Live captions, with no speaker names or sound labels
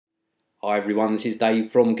Hi everyone, this is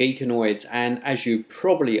Dave from Geekanoids, and as you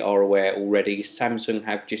probably are aware already, Samsung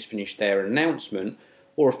have just finished their announcement,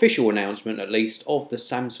 or official announcement at least, of the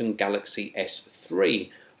Samsung Galaxy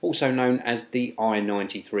S3, also known as the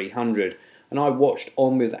i9300. And I watched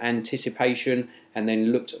on with anticipation and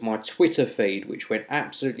then looked at my Twitter feed, which went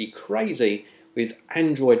absolutely crazy with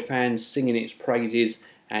Android fans singing its praises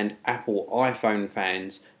and Apple iPhone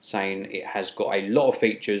fans saying it has got a lot of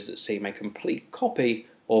features that seem a complete copy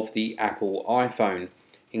of the Apple iPhone,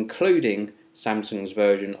 including Samsung's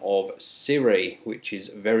version of Siri, which is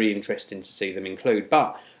very interesting to see them include.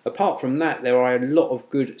 But apart from that, there are a lot of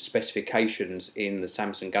good specifications in the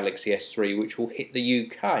Samsung Galaxy S3, which will hit the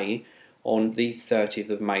UK on the 30th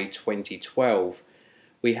of May 2012.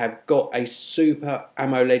 We have got a super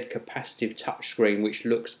AMOLED capacitive touchscreen which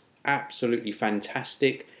looks absolutely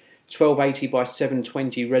fantastic, 1280 by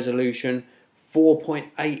 720 resolution,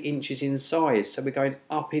 4.8 inches in size, so we're going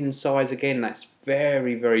up in size again. That's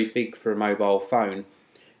very big for a mobile phone,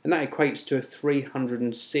 and that equates to a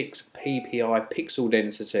 306 ppi pixel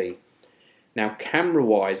density. Now camera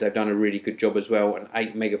wise, they've done a really good job as well. An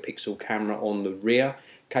 8 megapixel camera on the rear,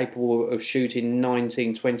 capable of shooting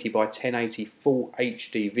 1920 by 1080 full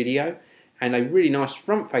HD video, and a really nice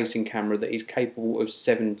front facing camera that is capable of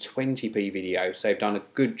 720p video, so they've done a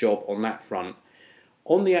good job on that front.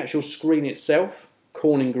 On the actual screen itself,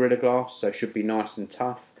 Corning Gorilla Glass, so should be nice and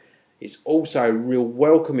tough. It's also a real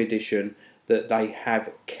welcome addition that they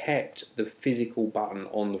have kept the physical button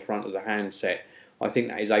on the front of the handset. I think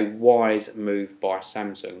that is a wise move by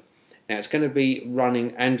Samsung. Now it's going to be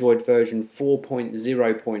running Android version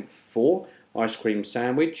 4.0.4 Ice Cream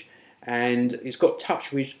Sandwich, and it's got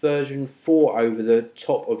TouchWiz version 4 over the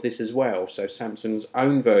top of this as well, so Samsung's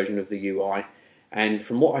own version of the UI. And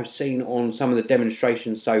from what I've seen on some of the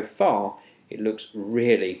demonstrations so far, it looks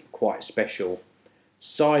really quite special.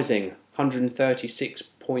 Sizing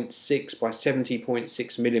 136.6 by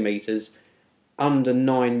 70.6 millimeters, under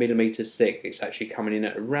 9 millimeters thick. It's actually coming in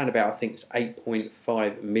at around about, I think it's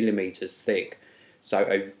 8.5 millimeters thick. So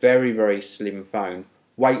a very slim phone.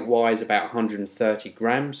 Weight wise about 130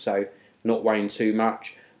 grams, so not weighing too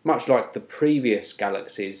much. Much like the previous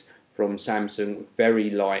Galaxies from Samsung, very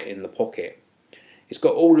light in the pocket. It's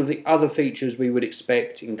got all of the other features we would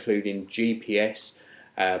expect, including GPS,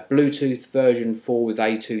 Bluetooth version 4 with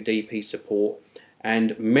A2DP support,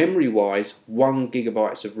 and memory-wise, 1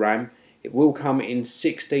 GB of RAM. It will come in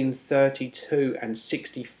 16, 32 and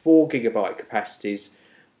 64 GB capacities,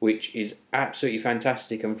 which is absolutely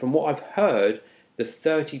fantastic. And from what I've heard, the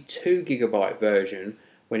 32 GB version,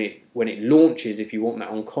 when it launches, if you want that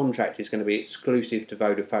on contract, is going to be exclusive to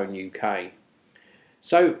Vodafone UK.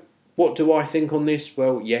 So, what do I think on this?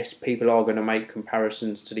 Well, yes, people are going to make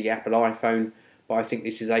comparisons to the Apple iPhone, but I think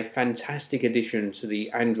this is a fantastic addition to the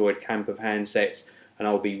Android camp of handsets, and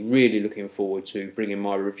I'll be really looking forward to bringing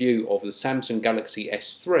my review of the Samsung Galaxy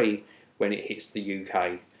S3 when it hits the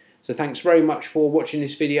UK. So thanks very much for watching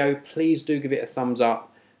this video. Please do give it a thumbs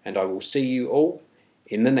up, and I will see you all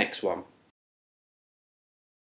in the next one.